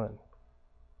Rick Lynn,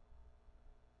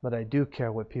 but I do care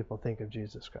what people think of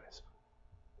Jesus Christ.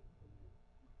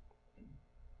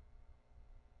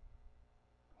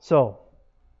 So,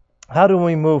 how do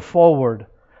we move forward?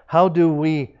 How do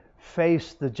we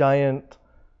face the giant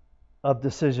of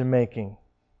decision making?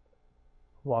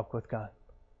 Walk with God.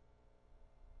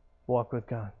 Walk with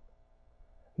God.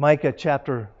 Micah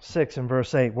chapter 6 and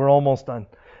verse 8. We're almost done.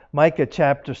 Micah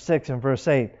chapter 6 and verse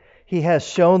 8. He has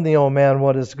shown thee, O man,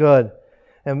 what is good,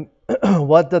 and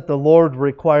what doth the Lord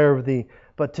require of thee,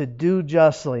 but to do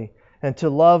justly, and to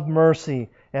love mercy,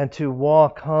 and to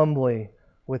walk humbly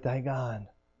with thy God.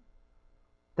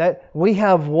 That we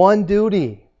have one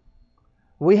duty.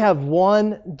 We have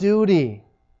one duty,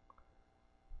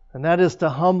 and that is to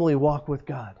humbly walk with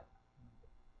God.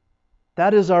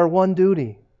 That is our one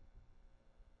duty.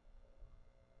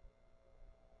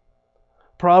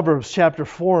 Proverbs chapter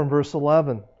 4 and verse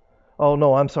 11. Oh,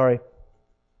 no, I'm sorry.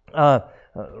 I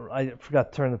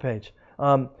forgot to turn the page.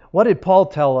 What did Paul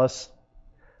tell us?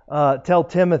 Tell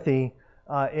Timothy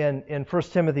in 1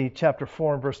 Timothy chapter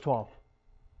 4 and verse 12.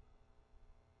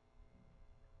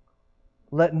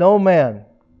 Let no man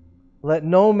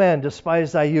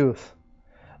despise thy youth,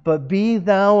 but be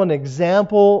thou an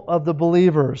example of the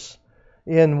believers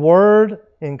in word,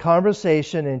 in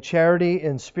conversation, in charity,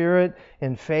 in spirit,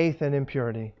 in faith, and in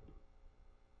purity.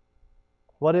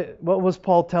 What was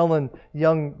Paul telling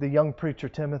the young preacher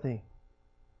Timothy?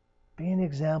 Be an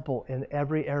example in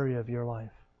every area of your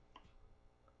life.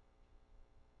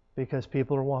 Because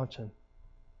people are watching.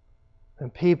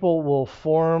 And people will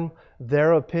form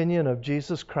their opinion of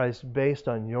Jesus Christ based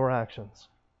on your actions.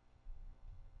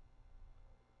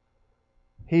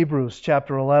 Hebrews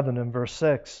chapter 11 and verse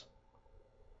 6.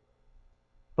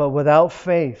 But without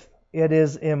faith it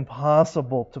is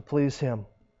impossible to please Him.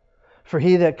 For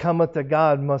he that cometh to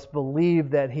God must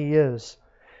believe that He is,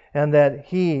 and that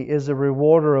He is a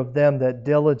rewarder of them that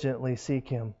diligently seek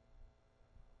Him.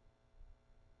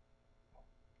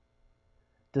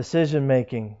 Decision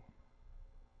making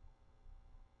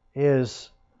is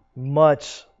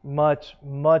much, much,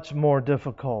 much more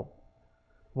difficult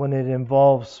when it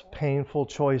involves painful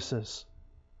choices.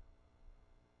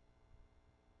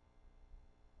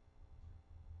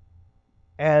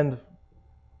 And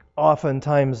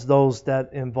oftentimes those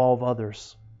that involve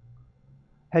others.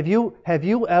 Have you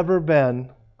ever been,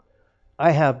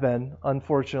 I have been,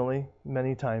 unfortunately,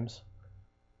 many times,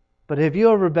 but have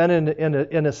you ever been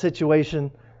in a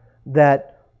situation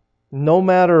that no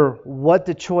matter what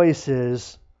the choice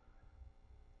is,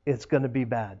 it's going to be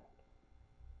bad?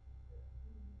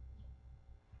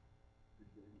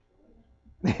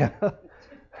 Yeah.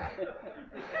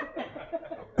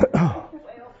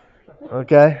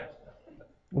 Okay?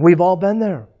 We've all been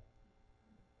there.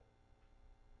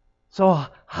 So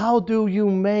how do you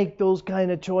make those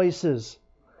kind of choices?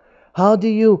 How do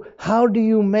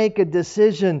you make a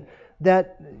decision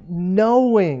that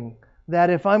knowing that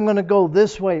if I'm going to go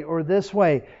this way or this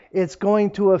way, it's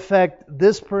going to affect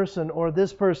this person or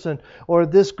this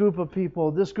group of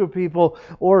people,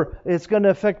 or it's going to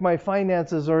affect my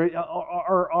finances or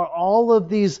all of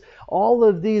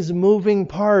these moving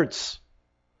parts?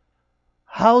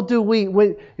 How do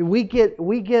we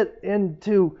get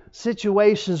into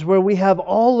situations where we have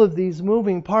all of these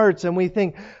moving parts and we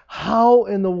think, how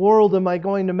in the world am I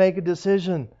going to make a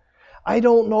decision? I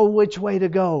don't know which way to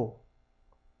go.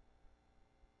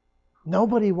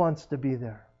 Nobody wants to be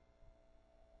there.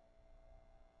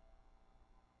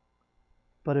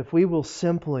 But if we will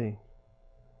simply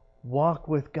walk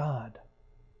with God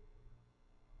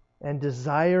and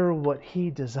desire what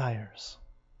He desires,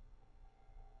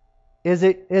 is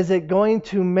it going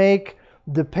to make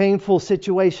the painful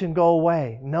situation go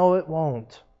away? No, it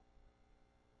won't.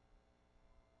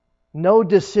 No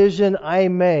decision I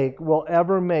make will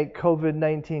ever make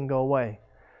COVID-19 go away,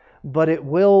 but it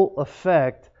will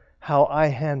affect how I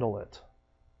handle it.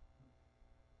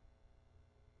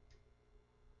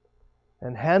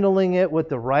 And handling it with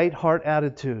the right heart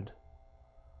attitude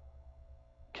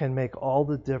can make all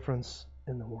the difference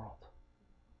in the world.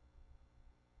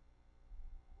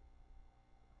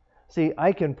 See,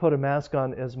 I can put a mask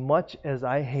on as much as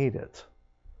I hate it.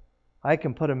 I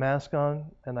can put a mask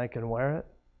on and I can wear it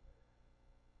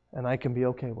and I can be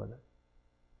okay with it.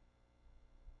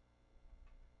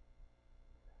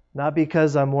 Not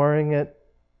because I'm wearing it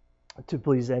to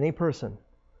please any person,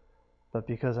 but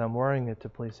because I'm wearing it to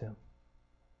please Him.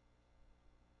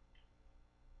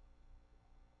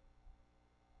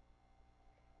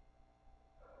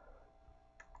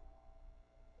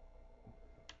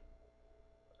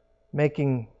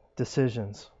 Making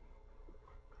decisions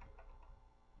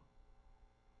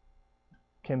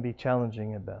can be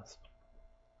challenging at best.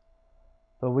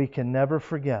 But we can never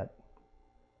forget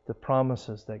the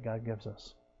promises that God gives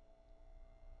us.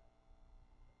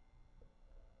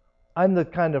 I'm the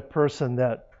kind of person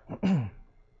that,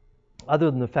 other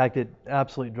than the fact it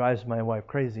absolutely drives my wife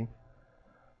crazy,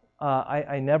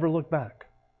 I never look back.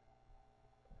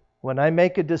 When I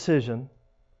make a decision,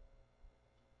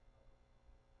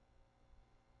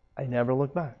 I never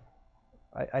look back.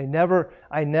 I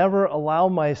never allow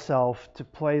myself to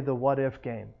play the what if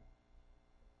game.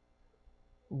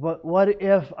 But what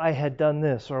if I had done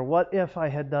this, or what if I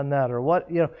had done that, or what,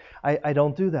 I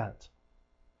don't do that.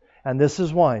 And this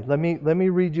is why. Let me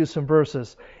read you some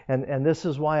verses, and this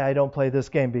is why I don't play this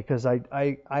game, because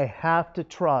I have to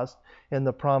trust in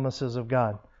the promises of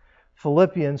God.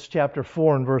 Philippians chapter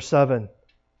 4 and verse 7.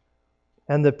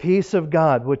 And the peace of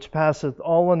God, which passeth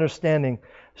all understanding,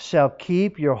 shall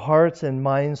keep your hearts and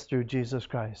minds through Jesus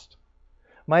Christ.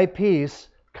 My peace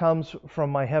comes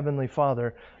from my Heavenly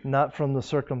Father, not from the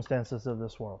circumstances of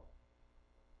this world.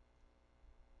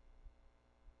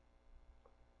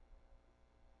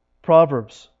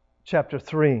 Proverbs chapter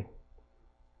 3,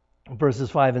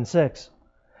 verses 5 and 6.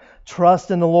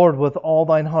 Trust in the Lord with all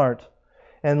thine heart,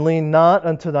 and lean not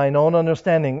unto thine own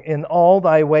understanding. In all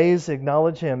thy ways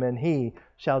acknowledge Him, and He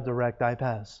shall direct thy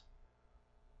paths.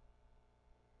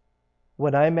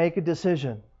 When I make a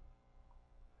decision,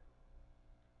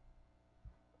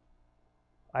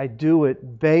 I do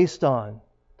it based on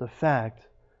the fact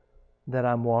that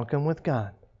I'm walking with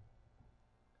God.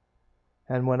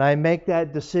 And when I make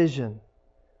that decision,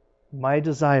 my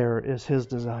desire is His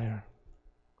desire.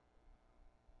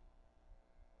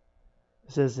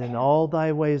 It says, in all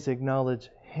thy ways acknowledge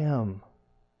Him,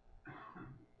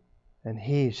 and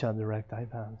He shall direct thy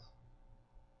paths.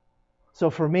 So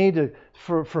for me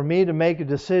to make a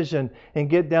decision and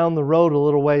get down the road a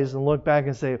little ways and look back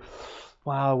and say,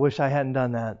 wow, I wish I hadn't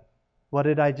done that. What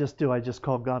did I just do? I just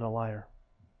called God a liar.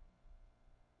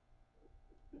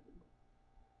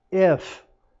 If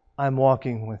I'm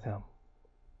walking with Him.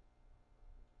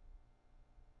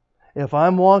 If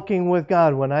I'm walking with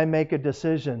God when I make a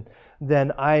decision,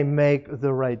 then I make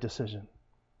the right decision.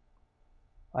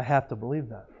 I have to believe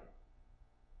that.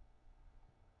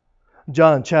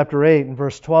 John chapter 8 and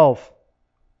verse 12.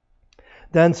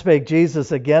 Then spake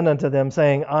Jesus again unto them,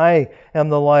 saying, I am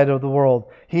the light of the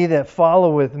world. He that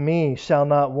followeth me shall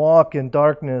not walk in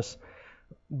darkness,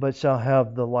 but shall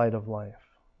have the light of life.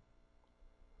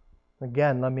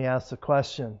 Again, let me ask the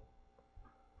question.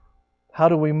 How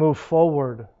do we move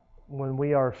forward when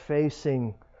we are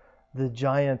facing the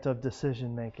giant of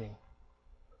decision making?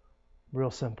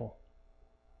 Real simple.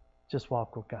 Just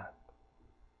walk with God.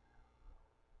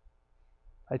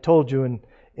 I told you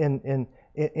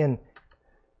in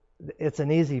it's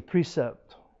an easy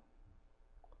precept,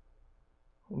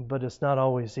 but it's not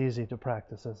always easy to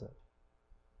practice, is it?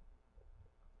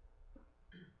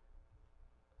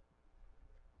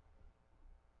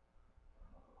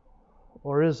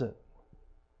 Or is it?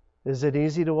 Is it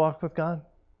easy to walk with God?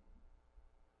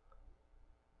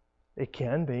 It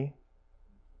can be.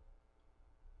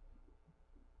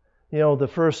 You know, the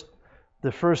first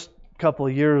couple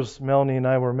of years Melanie and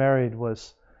I were married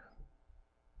was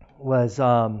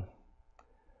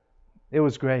it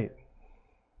was great.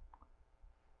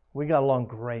 We got along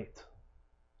great.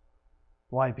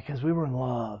 Why? Because we were in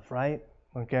love, right?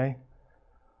 Okay?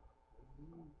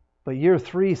 But year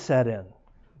 3 set in.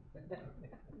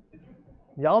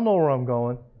 Y'all know where I'm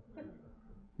going.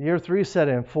 Year 3 set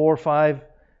in. 4, 5.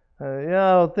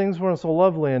 Things weren't so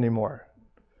lovely anymore.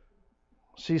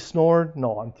 She snored.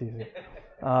 No, I'm teasing.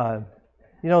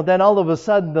 Then all of a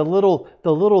sudden, the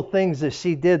little things that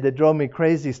she did that drove me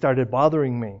crazy started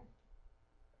bothering me.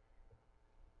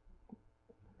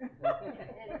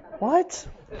 What?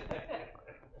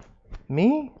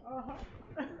 Me?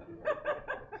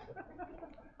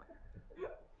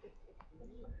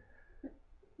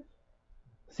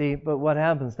 See, but what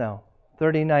happens now?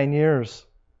 39 years.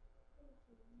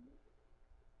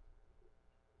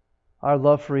 Our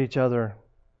love for each other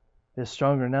is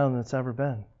stronger now than it's ever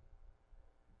been.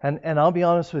 And I'll be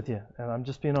honest with you, and I'm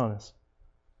just being honest.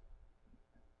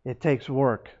 It takes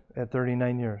work at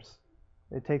 39 years.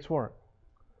 It takes work.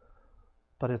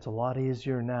 But it's a lot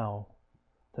easier now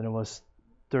than it was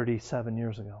 37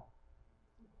 years ago.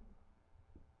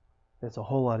 It's a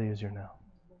whole lot easier now.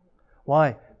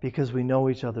 Why? Because we know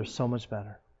each other so much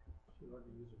better.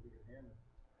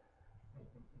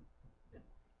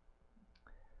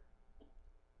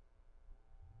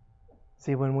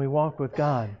 See, when we walk with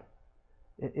God,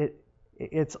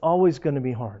 it's always going to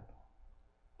be hard,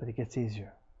 but it gets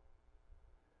easier.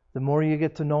 The more you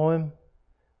get to know Him,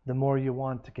 the more you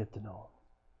want to get to know Him.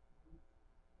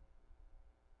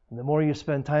 And the more you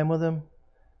spend time with Him,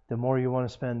 the more you want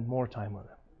to spend more time with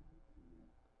Him.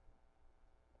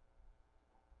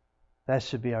 That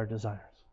should be our desire.